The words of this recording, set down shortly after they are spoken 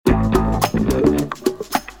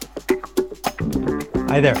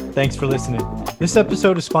Hi there. Thanks for listening. This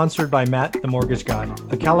episode is sponsored by Matt, the Mortgage Guy,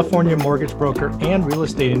 a California mortgage broker and real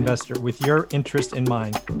estate investor with your interest in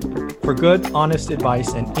mind. For good, honest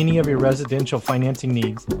advice and any of your residential financing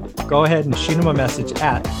needs, go ahead and shoot him a message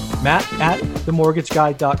at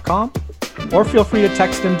matt@themortgageguy.com or feel free to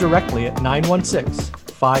text him directly at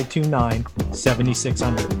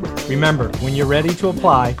 916-529-7600. Remember, when you're ready to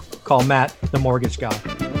apply, call Matt, the Mortgage Guy.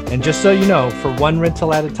 And just so you know, for One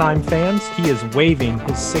Rental at a Time fans, he is waiving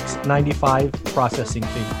his $6.95 processing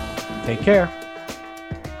fee. Take care.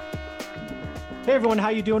 Hey everyone, how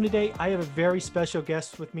you doing today? I have a very special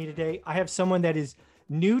guest with me today. I have someone that is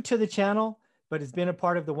new to the channel, but has been a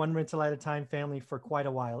part of the One Rental at a Time family for quite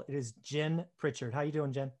a while. It is Jen Pritchard. How you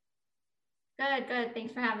doing, Jen? Good, good.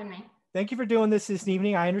 Thanks for having me. Thank you for doing this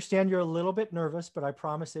evening. I understand you're a little bit nervous, but I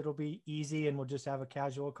promise it'll be easy and we'll just have a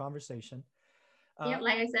casual conversation. Yeah,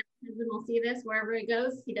 like I said, my husband will see this wherever it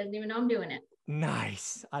goes. He doesn't even know I'm doing it.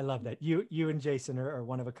 Nice. I love that. You and Jason are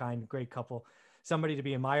one of a kind, great couple, somebody to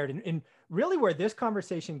be admired. And really where this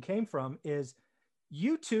conversation came from is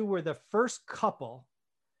you two were the first couple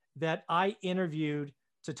that I interviewed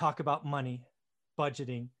to talk about money,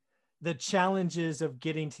 budgeting, the challenges of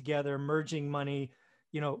getting together, merging money,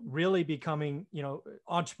 really becoming,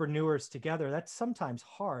 entrepreneurs together. That's sometimes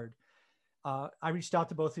hard. I reached out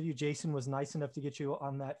to both of you. Jason was nice enough to get you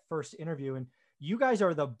on that first interview, and you guys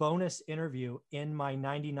are the bonus interview in my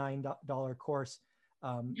 $99 course.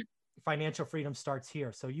 Financial Freedom Starts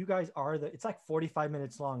Here. So you guys are it's like 45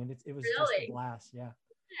 minutes long, and it was really? just a blast. Yeah.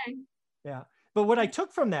 Okay. Yeah. But what I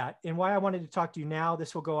took from that and why I wanted to talk to you now,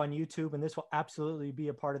 this will go on YouTube and this will absolutely be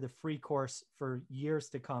a part of the free course for years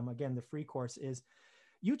to come. Again, the free course is,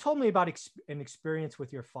 you told me about an experience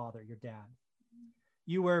with your father, your dad.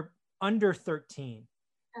 You were under 13.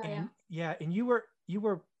 Oh, and and you were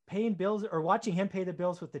paying bills or watching him pay the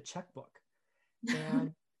bills with the checkbook.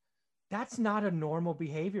 And that's not a normal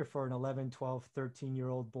behavior for an 11, 12,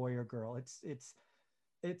 13-year-old boy or girl.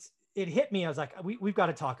 It hit me. I was like, we've got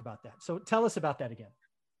to talk about that. So tell us about that again.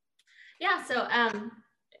 Yeah. So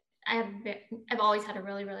I've always had a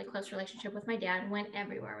really, really close relationship with my dad. Went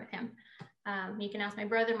everywhere with him. You can ask my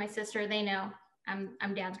brother, my sister, they know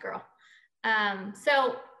I'm dad's girl.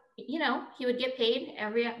 So he would get paid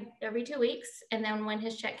every 2 weeks. And then when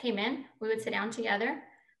his check came in, we would sit down together.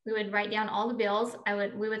 We would write down all the bills.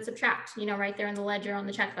 We would subtract, right there in the ledger on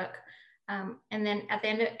the checkbook. And then at the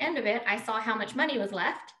end of it, I saw how much money was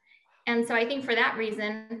left. And so I think for that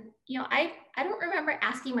reason, I don't remember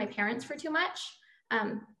asking my parents for too much.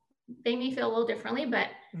 They may feel a little differently, but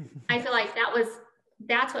I feel like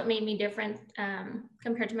that's what made me different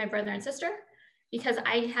compared to my brother and sister, because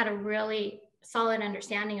I had a really solid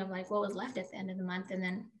understanding of like what was left at the end of the month. And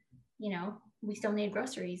then, we still need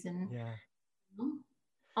groceries and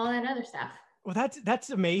all that other stuff. Well,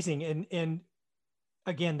 that's amazing. And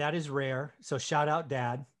again, that is rare. So shout out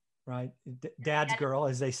dad, right? Dad's girl,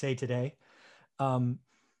 as they say today.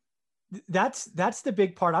 That's the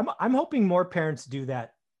big part. I'm hoping more parents do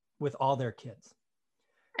that with all their kids.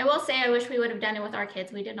 I will say, I wish we would have done it with our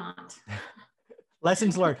kids. We did not.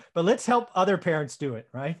 Lessons learned, but let's help other parents do it.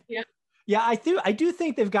 Right. Yeah. Yeah. I do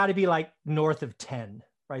think they've got to be like north of 10,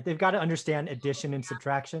 right? They've got to understand addition and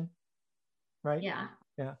subtraction. Right. Yeah.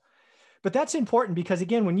 Yeah. But that's important because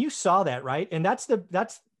again, when you saw that, right. And that's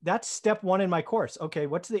step one in my course. Okay.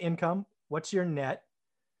 What's the income? What's your net?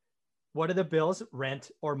 What are the bills, rent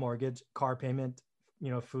or mortgage, car payment,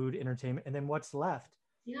 food, entertainment, and then what's left?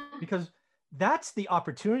 Yeah. Because that's the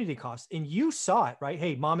opportunity cost. And you saw it, right?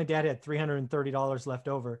 Hey, mom and dad had $330 left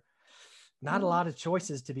over. Not a lot of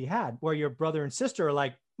choices to be had, where your brother and sister are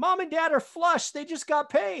like, mom and dad are flush. They just got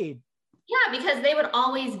paid. Yeah, because they would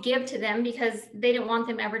always give to them because they didn't want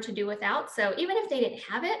them ever to do without. So even if they didn't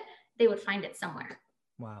have it, they would find it somewhere.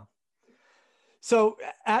 Wow. So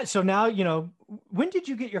now, when did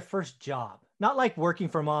you get your first job? Not like working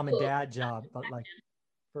for mom and dad job, but like.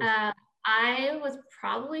 I was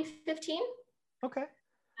probably 15. Okay.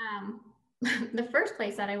 The first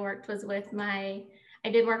place that I worked was I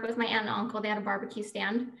did work with my aunt and uncle. They had a barbecue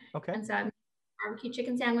stand. Okay. And so I made barbecue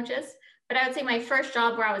chicken sandwiches. But I would say my first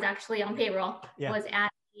job where I was actually on payroll was at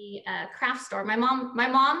the craft store. My mom,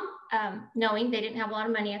 knowing they didn't have a lot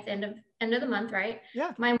of money at the end of the month, right?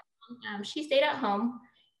 Yeah. My mom, she stayed at home,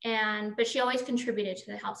 but she always contributed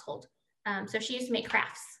to the household. So she used to make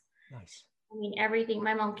crafts. Nice. I mean, everything.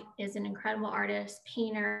 My mom is an incredible artist,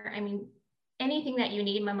 painter. I mean, anything that you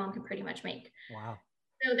need, my mom can pretty much make. Wow.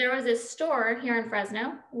 So there was this store here in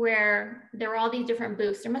Fresno where there were all these different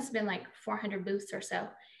booths. There must have been like 400 booths or so.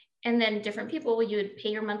 And then different people, you would pay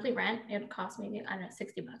your monthly rent. It would cost maybe, I don't know,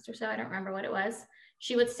 $60 or so. I don't remember what it was.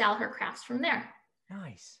 She would sell her crafts from there.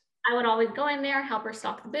 Nice. I would always go in there, help her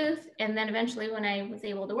stock the booth. And then eventually when I was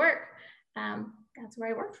able to work, that's where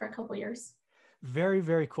I worked for a couple of years. Very,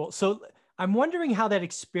 very cool. So I'm wondering how that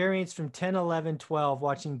experience from 10, 11, 12,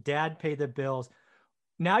 watching dad pay the bills.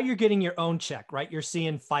 Now you're getting your own check, right? You're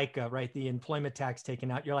seeing FICA, right? The employment tax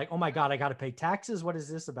taken out. You're like, oh my God, I got to pay taxes. What is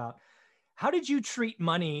this about? How did you treat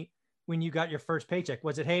money when you got your first paycheck?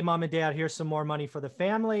 Was it, hey, mom and dad, here's some more money for the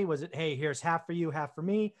family? Was it, hey, here's half for you, half for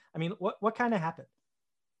me? I mean, what kind of happened?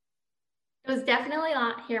 It was definitely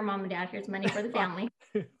not, here, mom and dad, here's money for the family.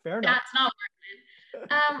 Fair enough. That's not worth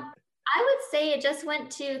it. I would say it just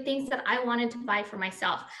went to things that I wanted to buy for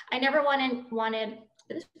myself. I never wanted,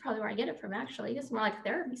 this is probably where I get it from, actually. It's more like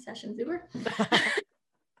therapy sessions, Uber.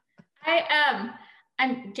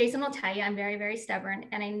 Jason will tell you, I'm very, very stubborn,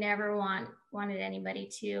 and I never wanted anybody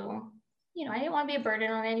to, I didn't want to be a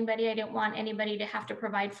burden on anybody. I didn't want anybody to have to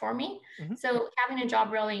provide for me. Mm-hmm. So having a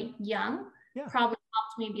job really young probably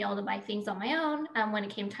helped me be able to buy things on my own. When it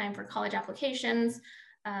came time for college applications,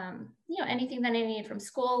 anything that I needed from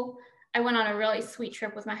school. I went on a really sweet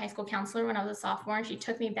trip with my high school counselor when I was a sophomore, and she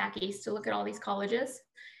took me back east to look at all these colleges.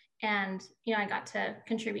 And, I got to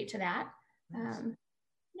contribute to that. Nice.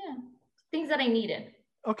 Things that I needed.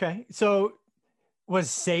 Okay. So was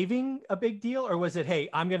saving a big deal, or was it, hey,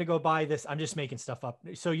 I'm going to go buy this, I'm just making stuff up?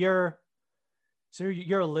 So you're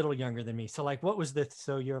a little younger than me. So like, what was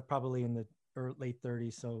so you're probably in the late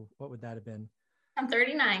 30s. So what would that have been? I'm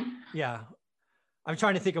 39. Yeah. I'm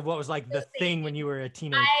trying to think of what was like the thing when you were a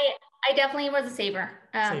teenager. I definitely was a saver.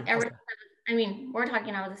 I mean, we're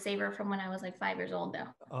talking, I was a saver from when I was like 5 years old though.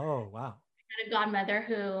 Oh, wow. I had a godmother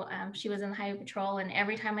who, she was in the highway patrol, and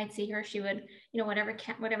every time I'd see her, she would, whatever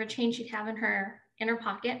change she'd have in her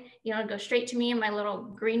pocket, go straight to me in my little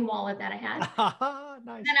green wallet that I had.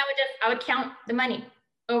 Nice. And I would count the money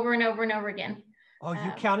over and over and over again. Oh,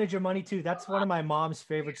 you counted your money too. That's one of my mom's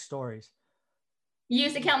favorite stories. You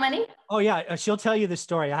used to count money? Oh yeah. She'll tell you the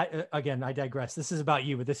story. I digress. This is about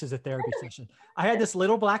you, but this is a therapy session. I had this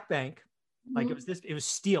little black bank. Like it was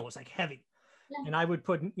steel. It was like heavy. Yeah. And I would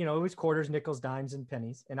put, it was quarters, nickels, dimes, and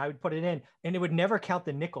pennies. And I would put it in, and it would never count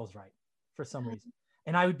the nickels right for some reason.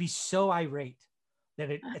 And I would be so irate that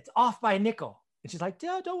it's off by a nickel. And she's like,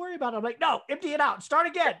 don't worry about it. I'm like, no, empty it out. Start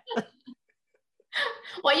again.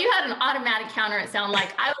 Well, you had an automatic counter. It sounded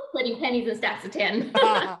like I was putting pennies in stacks of 10.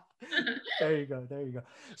 There you go.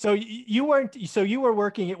 So you were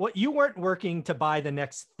working you weren't working to buy the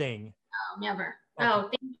next thing. Oh, never.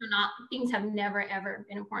 Okay. Things have never, ever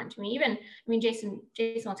been important to me. Even, Jason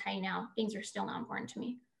will tell you now, things are still not important to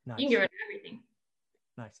me. Nice. You can get rid of everything.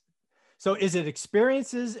 Nice. So is it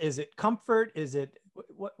experiences? Is it comfort? Is it,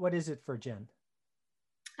 what is it for Jen?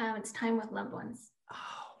 It's time with loved ones. Oh,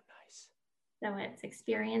 nice. So it's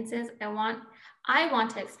experiences. I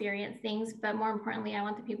want to experience things, but more importantly, I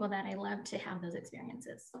want the people that I love to have those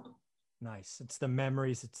experiences. Nice. It's the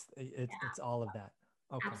memories. It's all of that.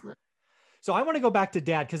 Okay. Absolutely. So I want to go back to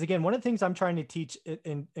dad, because again, one of the things I'm trying to teach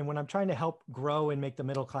and when I'm trying to help grow and make the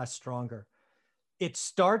middle class stronger, it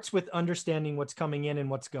starts with understanding what's coming in and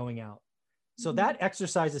what's going out. So that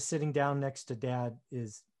exercise of sitting down next to dad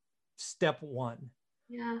is step one.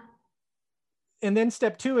 Yeah. And then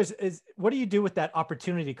step two is what do you do with that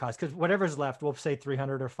opportunity cost? Because whatever's left, we'll say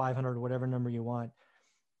 300 or 500 or whatever number you want.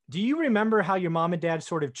 Do you remember how your mom and dad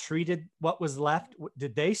sort of treated what was left?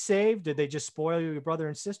 Did they save? Did they just spoil your brother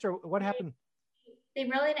and sister? What happened? They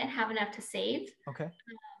really didn't have enough to save. Okay.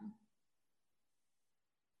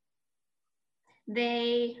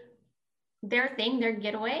 Their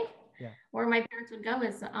getaway, where my parents would go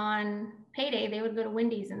is on payday. They would go to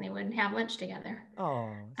Wendy's and they would have lunch together. Oh,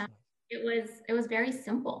 nice. It was very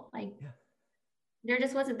simple. Like there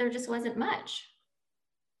just wasn't much.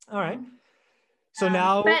 All right. So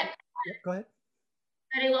now, go ahead. But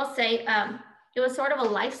I will say, it was sort of a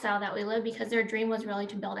lifestyle that we lived because their dream was really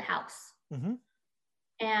to build a house. Mm-hmm.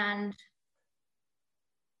 And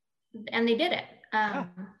they did it.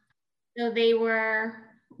 So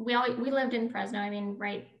we lived in Fresno.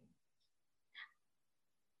 Right.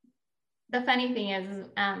 The funny thing is,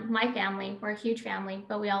 my family, we're a huge family,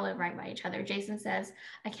 but we all live right by each other. Jason says,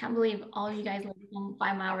 I can't believe all of you guys live within a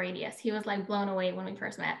 5-mile radius. He was like blown away when we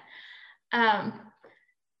first met.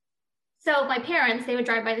 So my parents, they would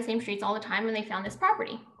drive by the same streets all the time, and they found this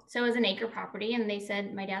property. So it was an acre property, and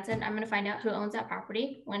my dad said, I'm going to find out who owns that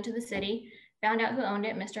property. Went to the city, found out who owned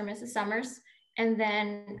it, Mr. and Mrs. Summers. And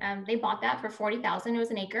then they bought that for $40,000. It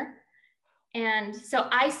was an acre. And so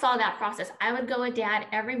I saw that process. I would go with dad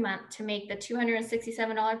every month to make the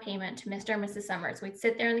 $267 payment to Mr. and Mrs. Summers. We'd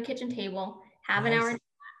sit there on the kitchen table, have an hour.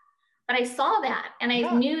 But I saw that, and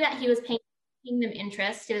I knew that he was paying them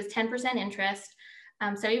interest. It was 10% interest.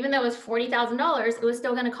 So even though it was $40,000, it was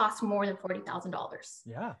still going to cost more than $40,000.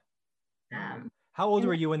 Yeah. How old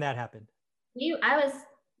were you when that happened? I was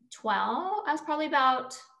 12. I was probably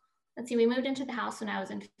about, let's see, we moved into the house when I was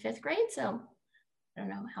in 5th grade. So I don't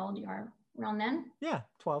know how old you are around then. Yeah,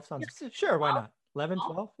 12 sounds, sure, why not? 11,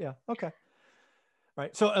 12? Yeah, okay. All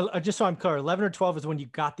right, so just so I'm clear, 11 or 12 is when you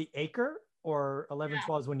got the acre, or 11,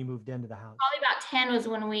 12 is when you moved into the house? Probably about 10 was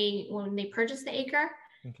when they purchased the acre.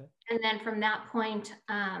 Okay. And then from that point,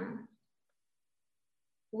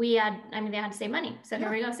 they had to save money. So here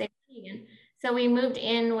we go, save money again. So we moved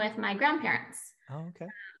in with my grandparents. Oh, okay.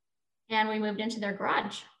 And we moved into their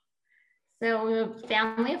garage. So we moved,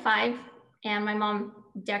 family of 5, and my mom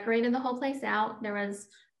decorated the whole place out. There was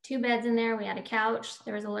 2 beds in there. We had a couch.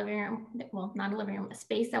 There was a living room. Well, not a living room, a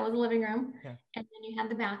space that was a living room. Yeah. And then you had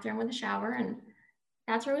the bathroom with a shower, and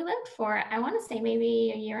that's where we lived for, I want to say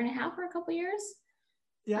maybe a year and a half or a couple years.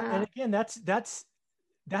 Yeah. And again, that's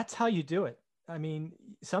how you do it. I mean,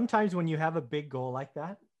 sometimes when you have a big goal like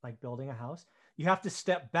that, like building a house, you have to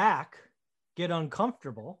step back, get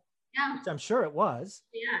uncomfortable. Yeah. Which I'm sure it was.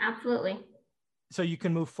 Yeah, absolutely. So you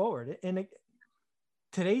can move forward. And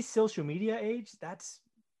today's social media age, that's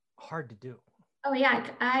hard to do. Oh yeah.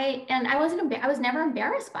 I was never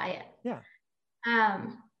embarrassed by it. Yeah.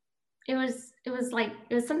 It was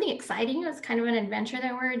something exciting. It was kind of an adventure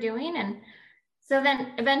that we were doing. And so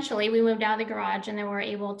then eventually we moved out of the garage, and then we were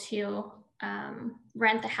able to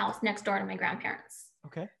rent the house next door to my grandparents.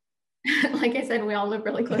 Okay. Like I said, we all live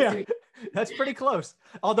really close to each other. That's pretty close.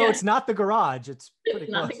 Although it's not the garage, it's pretty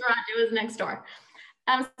close. Not the garage, it was next door.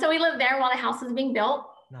 So we lived there while the house was being built.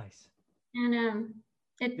 Nice. And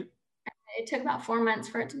it took about 4 months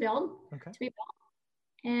for it to be built.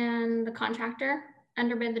 And the contractor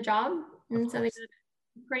underbid the job. And so it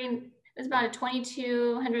was about a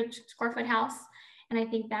 2,200 square foot house. And I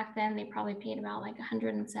think back then they probably paid about like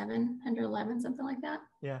 107, 111, something like that.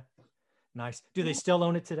 Yeah. Nice. Do they still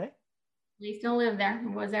own it today? They still live there.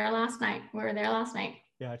 We were there last night.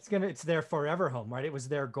 Yeah, it's their forever home, right? It was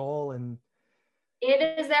their goal, and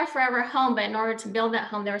it is their forever home. But in order to build that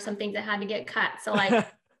home, there were some things that had to get cut. So like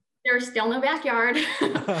there's still no backyard.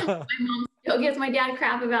 My mom still gives my dad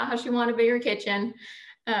crap about how she wanted a bigger kitchen.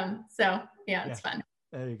 So yeah, it's fun.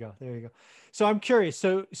 There you go. So I'm curious.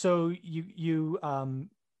 So you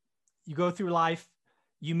go through life,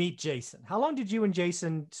 you meet Jason. How long did you and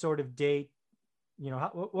Jason sort of date? You know,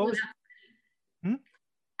 what was?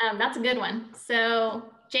 That's a good one. So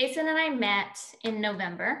Jason and I met in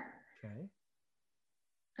November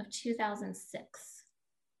of 2006.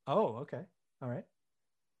 Oh, okay. All right.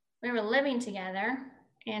 We were living together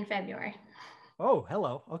in February. Oh,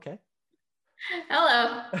 hello. Okay.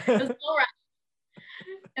 Hello. It was a little rough.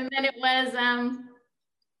 And then it was,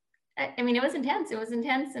 it was intense. It was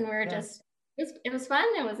intense, and we were it was fun.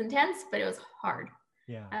 It was intense, but it was hard.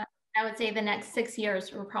 Yeah. I would say the next 6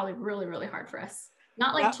 years were probably really, really hard for us.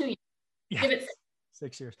 Not like 2 years. Yeah. Give it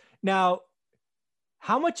 6 years. Now,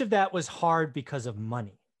 how much of that was hard because of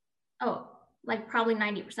money? Oh, like probably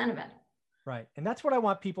 90% of it. Right. And that's what I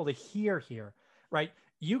want people to hear here, right?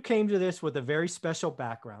 You came to this with a very special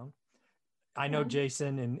background. I know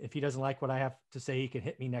Jason, and if he doesn't like what I have to say, he can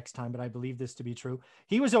hit me next time, but I believe this to be true.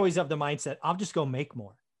 He was always of the mindset, I'll just go make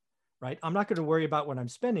more, right? I'm not going to worry about what I'm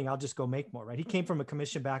spending. I'll just go make more, right? He came from a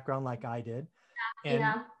commission background like I did,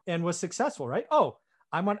 and was successful, right? Oh,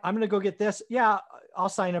 I'm going to go get this. Yeah, I'll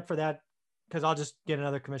sign up for that because I'll just get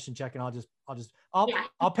another commission check, and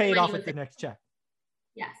I'll pay it off with the next check.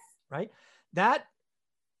 Yes. Right. That's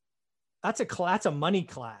a money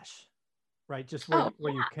clash, right? Just where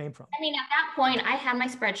you came from. I mean, at that point, I had my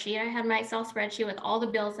spreadsheet. I had my Excel spreadsheet with all the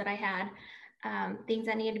bills that I had, things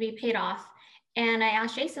that needed to be paid off. And I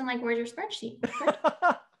asked Jason, like, where's your spreadsheet?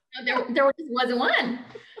 There just wasn't one.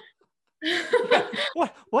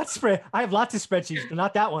 What spread? I have lots of spreadsheets, but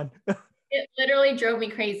not that one. It literally drove me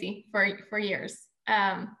crazy for years.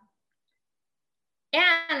 But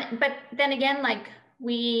then again, like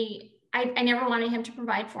I never wanted him to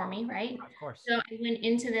provide for me, right? Of course. So I went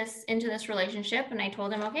into this relationship, and I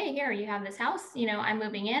told him, okay, here, you have this house, I'm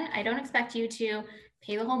moving in. I don't expect you to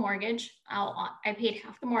pay the whole mortgage. I paid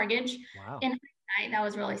half the mortgage. Wow. In hindsight, that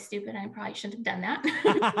was really stupid. I probably shouldn't have done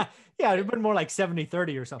that. Yeah, it'd been more like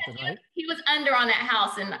 70-30 or something, right? He was under on that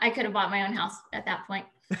house, and I could have bought my own house at that point.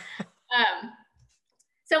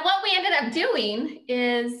 So what we ended up doing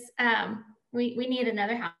is we needed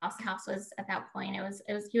another house. The house was, at that point, he was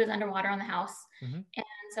underwater on the house. Mm-hmm. And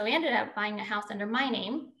so we ended up buying a house under my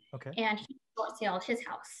name. Okay. And he short saled his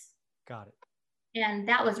house. Got it. And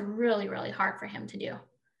that was really, really hard for him to do.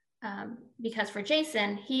 Because for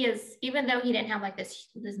Jason, even though he didn't have like this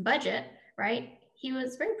budget, right? he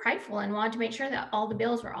was very prideful and wanted to make sure that all the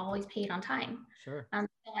bills were always paid on time. Sure. So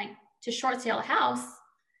like to short sale a house,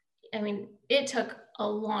 I mean, it took a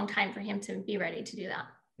long time for him to be ready to do that.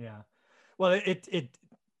 Yeah. Well,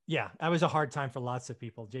 yeah, that was a hard time for lots of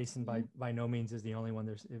people. Jason by no means is the only one.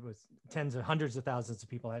 It was tens of hundreds of thousands of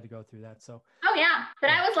people had to go through that. So. Oh yeah.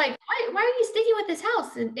 But I was like, why are you sticking with this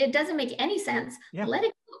house? It doesn't make any sense. Yeah. Let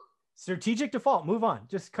it go. Strategic default, move on.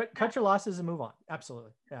 Just cut your losses and move on.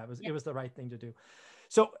 Absolutely. Yeah. It was the right thing to do.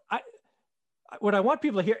 So what I want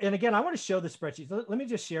people to hear, and again, I want to show the spreadsheet. Let me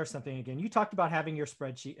just share something again. You talked about having your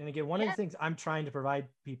spreadsheet. And again, one of the things I'm trying to provide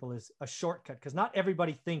people is a shortcut, because not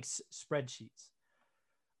everybody thinks spreadsheets,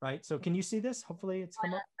 right? So can you see this? Hopefully it's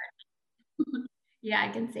come up. Yeah, I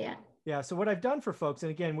can see it. Yeah. So what I've done for folks, and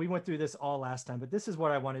again, we went through this all last time, but this is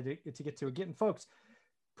what I wanted to get to. Getting folks,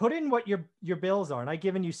 put in what your bills are. And I've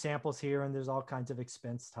given you samples here, and there's all kinds of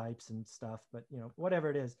expense types and stuff, but whatever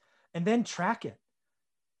it is, and then track it,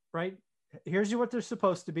 right? Here's what they're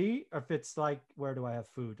supposed to be. Or if it's like, where do I have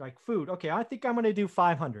food? Like food. Okay, I think I'm going to do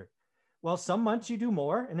 500. Well, some months you do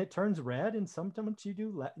more and it turns red, and some months you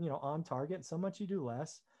do on target, and some months you do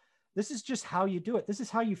less. This is just how you do it. This is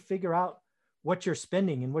how you figure out what you're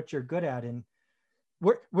spending and what you're good at, and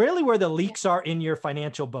really where the leaks are in your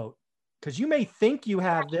financial boat. Because you may think you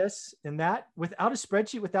have this and that without a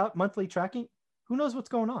spreadsheet, without monthly tracking. Who knows what's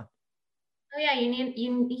going on? Oh yeah,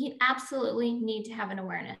 you absolutely need to have an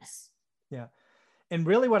awareness. Yeah. And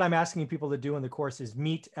really what I'm asking people to do in the course is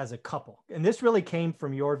meet as a couple. And this really came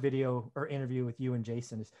from your video or interview with you and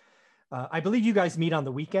Jason. I believe you guys meet on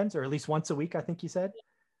the weekends, or at least once a week, I think you said.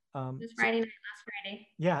 This Friday night, last Friday.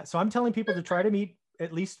 Yeah. So I'm telling people to try to meet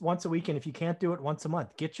at least once a week. And if you can't do it, once a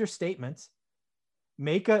month, get your statements,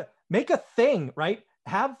 make a thing, right?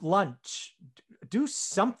 Have lunch, do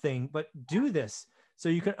something, but do this so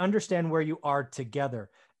you can understand where you are together.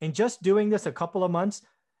 And just doing this a couple of months,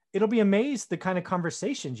 it'll be amazed the kind of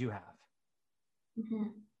conversations you have. Mm-hmm.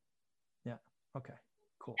 Yeah. Okay,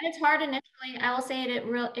 cool. And it's hard initially. I will say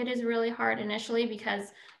it is really hard initially, because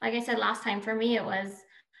like I said last time, for me, it was,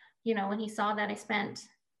 when he saw that I spent,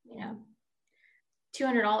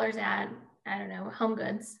 $200 at, I don't know, Home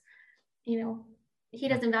Goods, he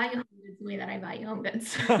doesn't value Home Goods the way that I value Home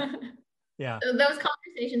Goods. Yeah. So those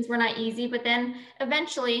conversations were not easy, but then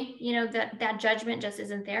eventually, that judgment just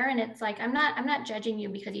isn't there. And it's like, I'm not judging you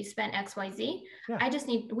because you spent X, Y, Z. Yeah.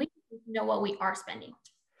 We know what we are spending.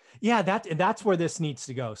 Yeah. That's where this needs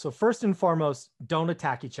to go. So first and foremost, don't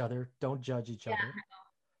attack each other. Don't judge each other.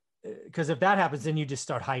 Because if that happens, then you just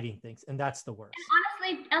start hiding things, and that's the worst.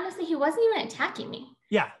 And honestly, he wasn't even attacking me.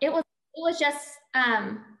 Yeah. It was just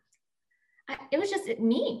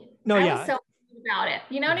me. No, I yeah. was so about it.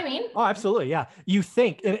 You know what I mean? Oh, absolutely. Yeah. You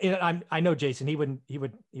think, and I know Jason, he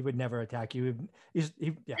would never attack you.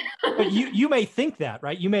 Yeah. But you may think that,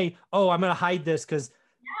 right? You may, I'm going to hide this because,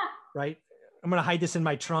 right? I'm going to hide this in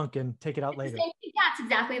my trunk and take it out later. Yeah, it's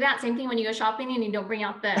exactly that. Same thing when you go shopping and you don't bring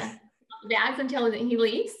out the bags until he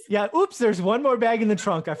leaves. Yeah. Oops, there's one more bag in the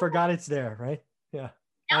trunk. I forgot it's there, right? Yeah.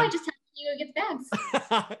 Now I just tell you to get the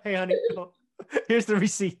bags. Hey, honey, here's the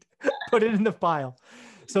receipt. Put it in the file.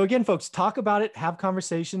 So again, folks, talk about it, have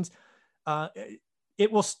conversations.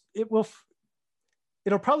 It'll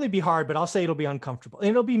probably be hard, but I'll say it'll be uncomfortable, and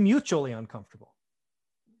it'll be mutually uncomfortable.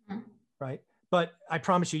 Mm-hmm. Right. But I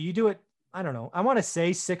promise you do it. I don't know. I want to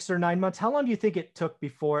say 6 or 9 months. How long do you think it took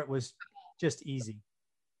before it was just easy?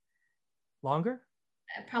 Longer?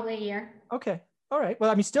 Probably a year. Okay. All right. Well,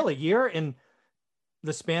 I mean, still a year in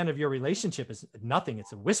the span of your relationship is nothing.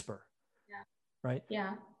 It's a whisper. Yeah. Right.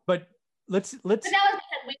 Yeah. But let's. But that was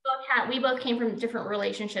because we both came from different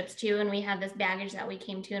relationships too, and we had this baggage that we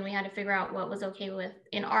came to, and we had to figure out what was okay with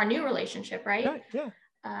in our new relationship, right? Yeah.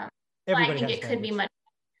 Everybody I think it could be much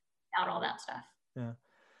without all that stuff. Yeah.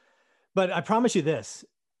 But I promise you this,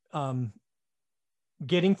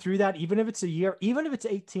 getting through that, even if it's a year, even if it's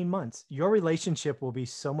 18 months, your relationship will be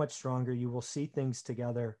so much stronger. You will see things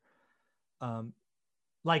together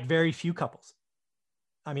like very few couples.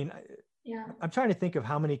 I mean, I'm trying to think of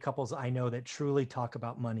how many couples I know that truly talk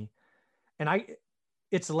about money. And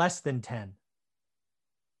it's less than 10,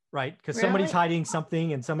 right? Because somebody's hiding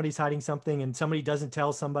something and somebody's hiding something and somebody doesn't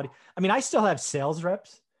tell somebody. I mean, I still have sales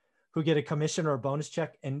reps who get a commission or a bonus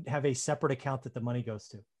check and have a separate account that the money goes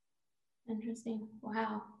to. Interesting.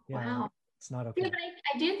 Wow. Yeah, wow. It's not okay. Yeah, but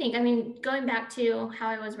I do think, going back to how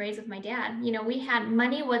I was raised with my dad,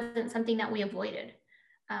 money wasn't something that we avoided.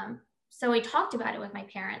 So we talked about it with my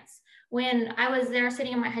parents. When I was there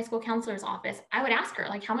sitting in my high school counselor's office, I would ask her,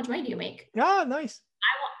 like, how much money do you make? Ah, nice.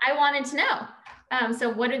 I wanted to know. So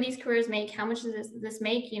what do these careers make? How much does this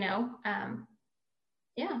make?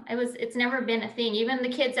 Yeah, it's never been a thing. Even the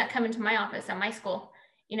kids that come into my office at my school,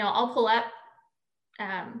 I'll pull up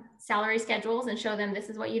salary schedules and show them this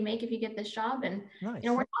is what you make if you get this job. And, Nice.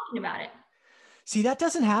 we're talking about it. See, that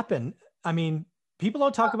doesn't happen. I mean, people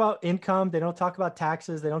don't talk about income. They don't talk about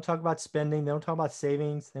taxes. They don't talk about spending. They don't talk about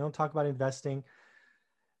savings. They don't talk about investing.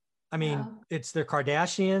 I mean, it's the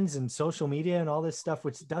Kardashians and social media and all this stuff,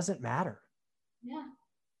 which doesn't matter. Yeah.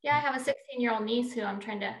 Yeah. I have a 16-year-old niece who I'm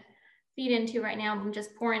trying to feed into right now. I'm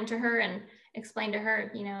just pour into her and explain to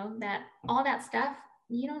her, that all that stuff,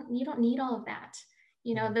 you don't need all of that.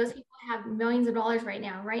 Those people have millions of dollars right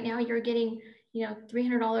now. Right now you're getting,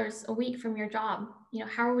 $300 a week from your job.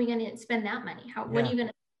 How are we going to spend that money? What are you going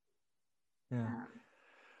to?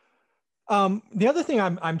 Yeah. The other thing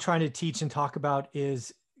I'm trying to teach and talk about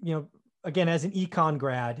is, again, as an econ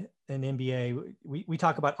grad, an MBA, we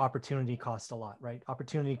talk about opportunity cost a lot, right?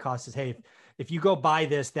 Opportunity cost is, hey, if you go buy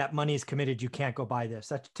this, that money is committed, you can't go buy this.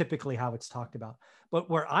 That's typically how it's talked about. But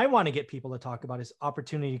where I want to get people to talk about is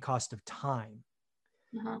opportunity cost of time.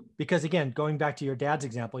 Because again, going back to your dad's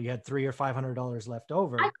example, you had $300 or $500 left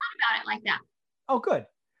over. I thought about it like that. Oh, good.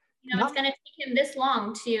 It's going to take him this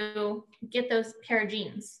long to get those pair of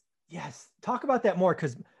jeans. Yes. Talk about that more,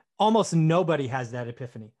 because almost nobody has that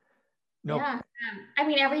epiphany. Nope. Yeah. I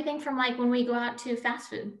mean, everything from like when we go out to fast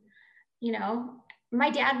food, my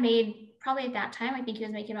dad made probably at that time, I think he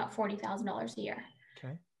was making about $40,000 a year.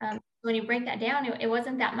 Okay. When you break that down, it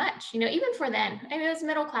wasn't that much, even for then. I mean, it was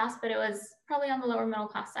middle class, but it was probably on the lower middle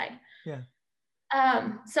class side. Yeah.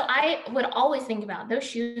 So I would always think about those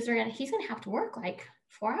shoes he's going to have to work like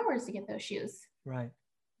 4 hours to get those shoes. Right.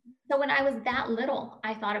 So when I was that little,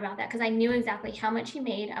 I thought about that because I knew exactly how much he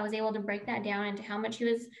made. I was able to break that down into how much he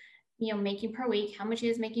was, making per week, how much he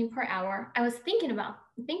was making per hour. I was thinking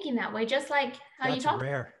that way, just like how you talk. That's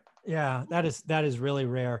rare. Yeah, that is really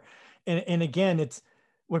rare. And again, it's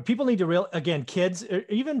what people need to again, kids, or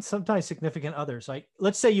even sometimes significant others. Like,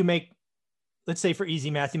 let's say for easy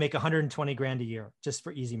math, you make 120 grand a year, just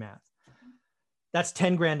for easy math. That's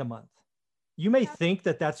 10 grand a month. You may think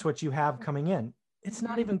that that's what you have coming in. It's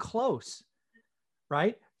not even close,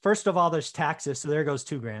 right? First of all, there's taxes. So there goes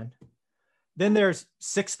 2 grand. Then there's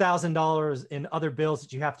 $6,000 in other bills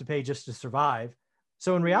that you have to pay just to survive.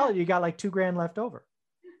 So in reality, you got like 2 grand left over.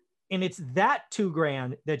 And it's that 2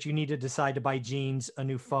 grand that you need to decide to buy jeans, a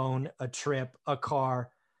new phone, a trip, a car.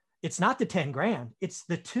 It's not the 10 grand, it's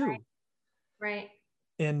the 2. Right.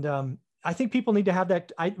 And I think people need to have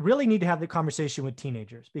that. I really need to have the conversation with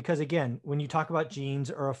teenagers, because again, when you talk about jeans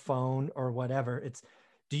or a phone or whatever, it's,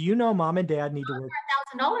 do you know mom and dad need to work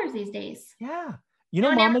 $1,000 these days? Yeah.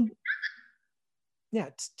 Yeah,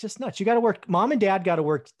 it's just nuts. You got to work. Mom and dad got to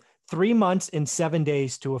work 3 months and 7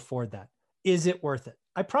 days to afford that. Is it worth it?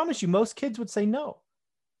 I promise you, most kids would say no.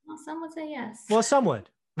 Well, some would say yes. Well, some would.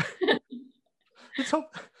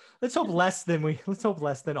 Let's hope less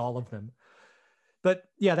than all of them. But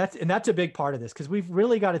yeah, that's a big part of this, because we've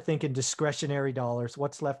really got to think in discretionary dollars,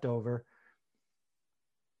 what's left over.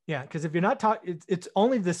 Yeah, because if you're not talking, it's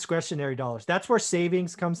only discretionary dollars. That's where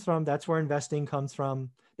savings comes from. That's where investing comes from.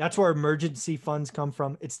 That's where emergency funds come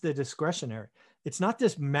from. It's the discretionary. It's not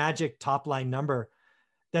this magic top line number.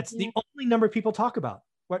 That's the only number people talk about.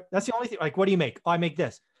 That's the only thing. Like, what do you make? Oh, I make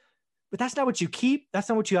this. But that's not what you keep. That's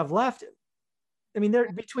not what you have left. I mean,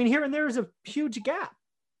 between here and there is a huge gap.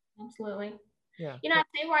 Absolutely. Yeah. I'd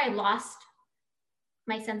say where I lost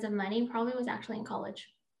my sense of money probably was actually in college.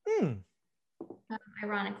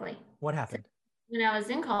 Ironically. What happened? So when I was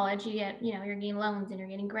in college, you get, you're getting loans and you're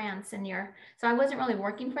getting grants and so I wasn't really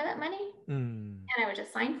working for that money. And I would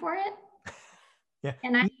just sign for it. Yeah.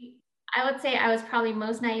 And I would say I was probably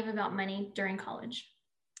most naive about money during college.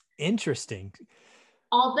 Interesting.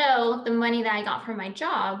 Although the money that I got from my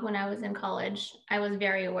job when I was in college, I was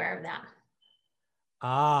very aware of that.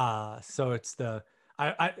 So it's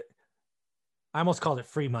I almost called it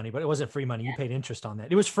free money, but it wasn't free money. You paid interest on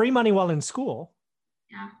that. It was free money while in school.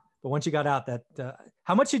 Yeah. But once you got out,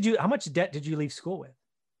 how much debt did you leave school with?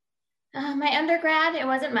 My undergrad, it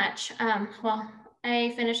wasn't much.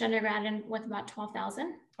 I finished undergrad with about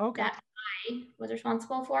 $12,000. Okay. That I was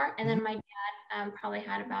responsible for, and then my dad probably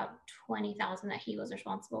had about $20,000 that he was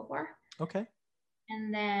responsible for. Okay.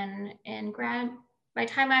 And then by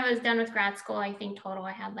the time I was done with grad school, I think total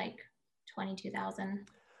I had like $22,000.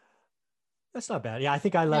 That's not bad. Yeah, I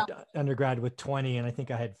think I left undergrad with 20, and I think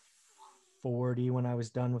I had 40 when I was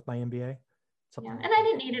done with my MBA. Yeah, and I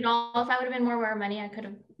didn't need it all. If I would have been more aware of money, I could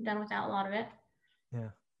have done without a lot of it. Yeah,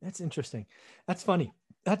 that's interesting. That's funny.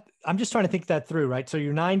 I'm just trying to think that through, right? So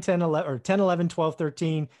you're 9, 10, 11, or 10, 11, 12,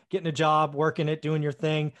 13, getting a job, working it, doing your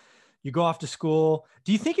thing. You go off to school.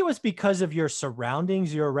 Do you think it was because of your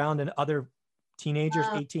surroundings? You're around and other teenagers,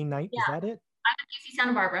 18, 19, Yeah, is that it? I'm at UC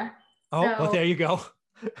Santa Barbara. Oh, well, So there you go.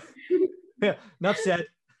 Yeah, enough said.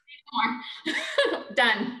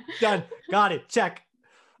 done. Done. Got it. Check.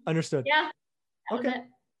 Understood. Yeah. That was Okay. it.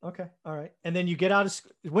 Okay. All right. And then you get out of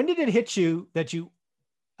school. When did it hit you that you,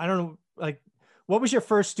 I don't know, like, what was your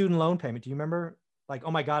first student loan payment? Do you remember? Like,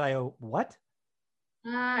 oh my God, I owe what?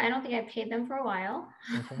 I don't think I paid them for a while.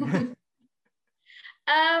 Okay.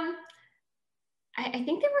 I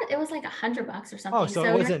think it was like $100 or something. Oh, so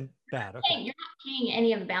it wasn't bad. Okay. You're not paying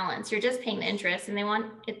any of the balance. You're just paying the interest, and they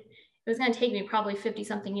want it. It was going to take me probably 50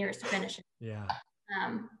 something years to finish it. Yeah.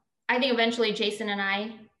 I think eventually Jason and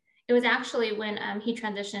I, it was actually when he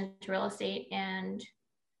transitioned to real estate and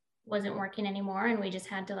wasn't working anymore, and we just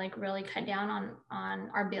had to like really cut down on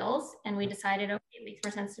our bills, and we decided, okay, it makes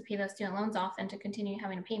more sense to pay those student loans off than to continue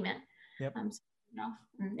having a payment. Yep. So,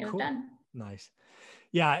 it was done. Nice.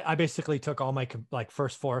 Yeah, I basically took all my like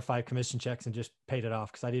first 4 or 5 commission checks and just paid it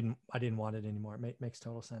off because I didn't want it anymore. It makes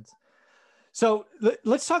total sense. So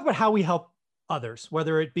let's talk about how we help others,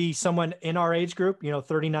 whether it be someone in our age group,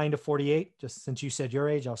 39 to 48. Just since you said your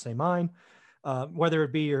age, I'll say mine. Whether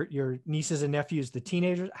it be your nieces and nephews, the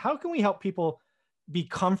teenagers. How can we help people be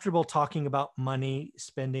comfortable talking about money,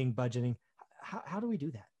 spending, budgeting? How do we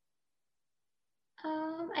do that?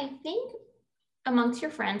 I think amongst your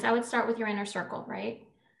friends, I would start with your inner circle, right?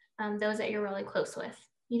 Those that you're really close with.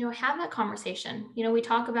 Have that conversation. We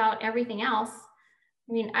talk about everything else.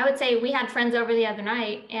 I mean, I would say we had friends over the other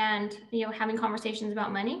night, and having conversations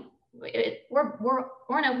about money. We're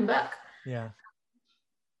an open book. Yeah.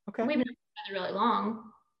 Okay. We've been together really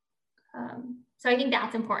long, so I think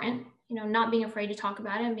that's important. Not being afraid to talk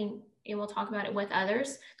about it and being able to talk about it with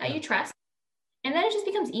others that you trust, and then it just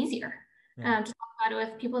becomes easier to talk about it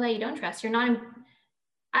with people that you don't trust. You're not.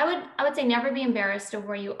 I would say never be embarrassed of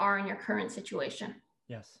where you are in your current situation.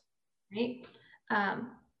 Yes. Right.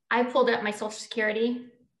 I pulled up my Social Security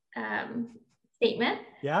statement.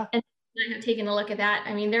 Yeah. And I have taken a look at that.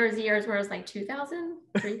 I mean, there was years where it was like 2,000,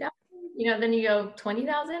 3,000, then you go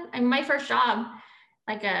 20,000. I mean, my first job,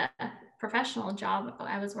 like a professional job,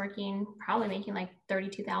 I was working, probably making like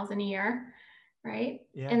 32,000 a year. Right.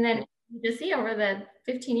 Yeah. And then you see over the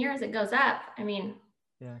 15 years, it goes up. I mean,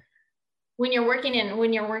 yeah. When you're working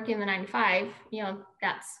the 9 to 5,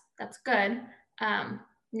 that's good.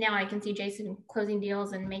 Now I can see Jason closing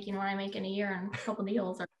deals and making what I make in a year and a couple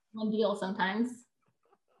deals or one deal sometimes.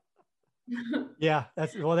 Yeah,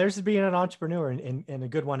 there's being an entrepreneur and a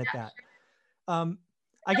good one at that. I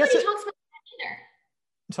guess nobody talks about that either.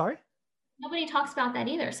 Sorry? Nobody talks about that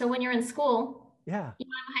either. So when you're in school, I'm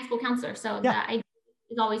a high school counselor. So the idea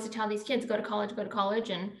is always to tell these kids, go to college.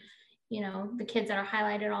 And, the kids that are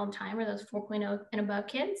highlighted all the time are those 4.0 and above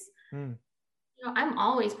kids. I'm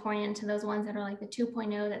always pouring into those ones that are like the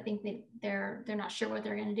 2.0 that think that they're not sure what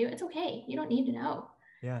they're going to do. It's okay. You don't need to know.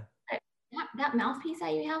 Yeah. That mouthpiece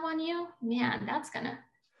that you have on you, man, that's gonna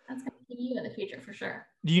keep you in the future for sure.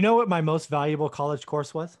 Do you know what my most valuable college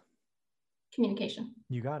course was? Communication.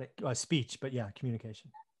 You got it. Speech, but yeah,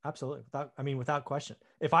 communication. Absolutely. Without question.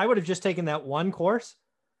 If I would have just taken that one course,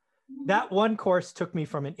 that one course took me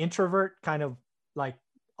from an introvert kind of like,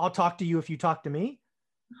 I'll talk to you if you talk to me,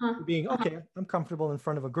 being okay, I'm comfortable in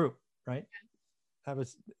front of a group, right? That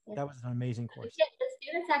was an amazing course. The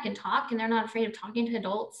students that can talk and they're not afraid of talking to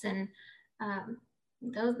adults, and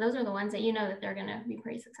those are the ones that that they're going to be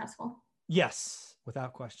pretty successful. Yes,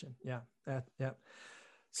 without question. Yeah.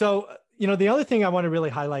 So, the other thing I want to really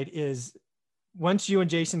highlight is once you and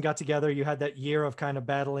Jason got together, you had that year of kind of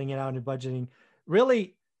battling it out and budgeting.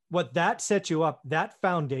 Really, what that set you up, that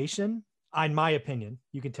foundation, in my opinion,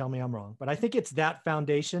 you can tell me I'm wrong, but I think it's that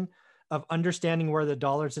foundation of understanding where the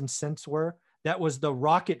dollars and cents were. That was the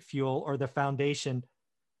rocket fuel or the foundation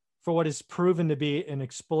for what is proven to be an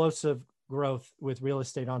explosive growth with real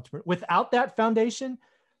estate entrepreneurs. Without that foundation,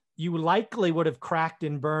 you likely would have cracked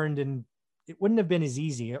and burned, and it wouldn't have been as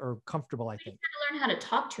easy or comfortable, I think. You have to learn how to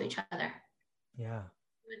talk to each other. Yeah.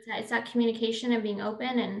 It's that communication and being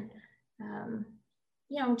open and,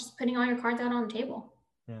 just putting all your cards out on the table.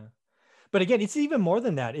 Yeah. But again, it's even more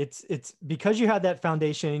than that. It's because you had that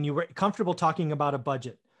foundation and you were comfortable talking about a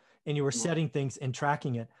budget and you were setting things and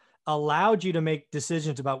tracking it, allowed you to make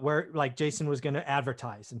decisions about where, like Jason was going to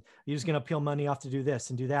advertise and he was going to peel money off to do this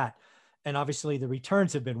and do that. And obviously the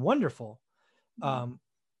returns have been wonderful.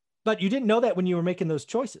 But you didn't know that when you were making those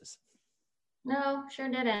choices. No, sure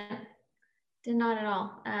didn't. Did not at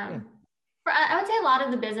all. I would say a lot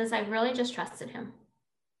of the business, I've really just trusted him.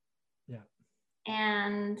 Yeah.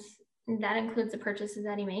 And that includes the purchases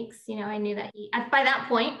that he makes. I knew that by that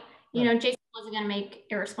point, You know, Jason wasn't going to make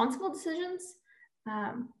irresponsible decisions.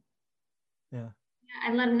 Yeah.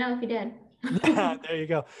 I'd let him know if he did. Yeah, there you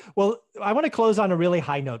go. Well, I want to close on a really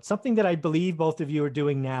high note. Something that I believe both of you are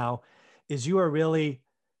doing now is you're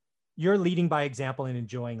leading by example and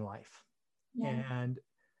enjoying life. Yeah. And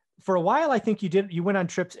for a while, I think you went on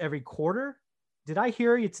trips every quarter. Did I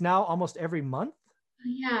hear it's now almost every month?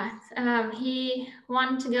 Yeah. He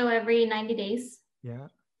wanted to go every 90 days. Yeah.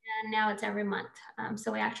 And now it's every month.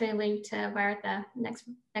 So we actually leave to Vallarta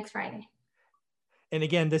next Friday. And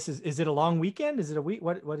again, is it a long weekend? Is it a week?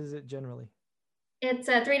 What is it generally? It's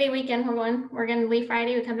a 3-day weekend. We're going to leave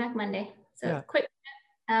Friday. We come back Monday. So yeah. Quick.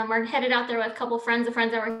 We're headed out there with a couple of friends that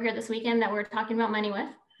were here this weekend that we're talking about money with.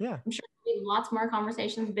 Yeah. I'm sure there'll be lots more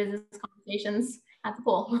conversations, business conversations at the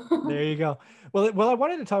pool. There you go. Well, I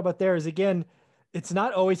wanted to talk about there is, again, it's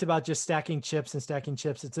not always about just stacking chips.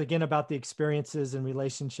 It's again about the experiences and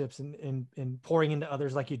relationships and pouring into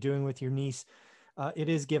others like you're doing with your niece. It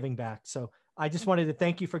is giving back. So I just wanted to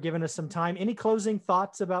thank you for giving us some time. Any closing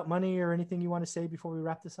thoughts about money or anything you want to say before we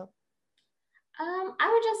wrap this up? I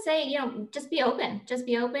would just say, just be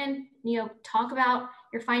open, talk about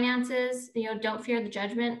your finances, don't fear the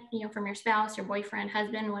judgment, from your spouse, your boyfriend,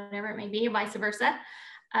 husband, whatever it may be, vice versa.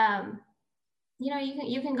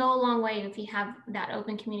 You can go a long way if you have that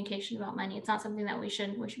open communication about money. It's not something that we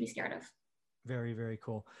should be scared of. Very, very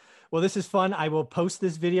cool. Well, this is fun. I will post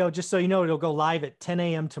this video just so you know, it'll go live at 10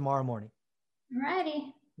 a.m. tomorrow morning.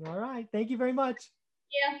 Alrighty. All right. Thank you very much.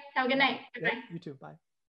 Yeah. Have a good night. Yep, you too. Bye.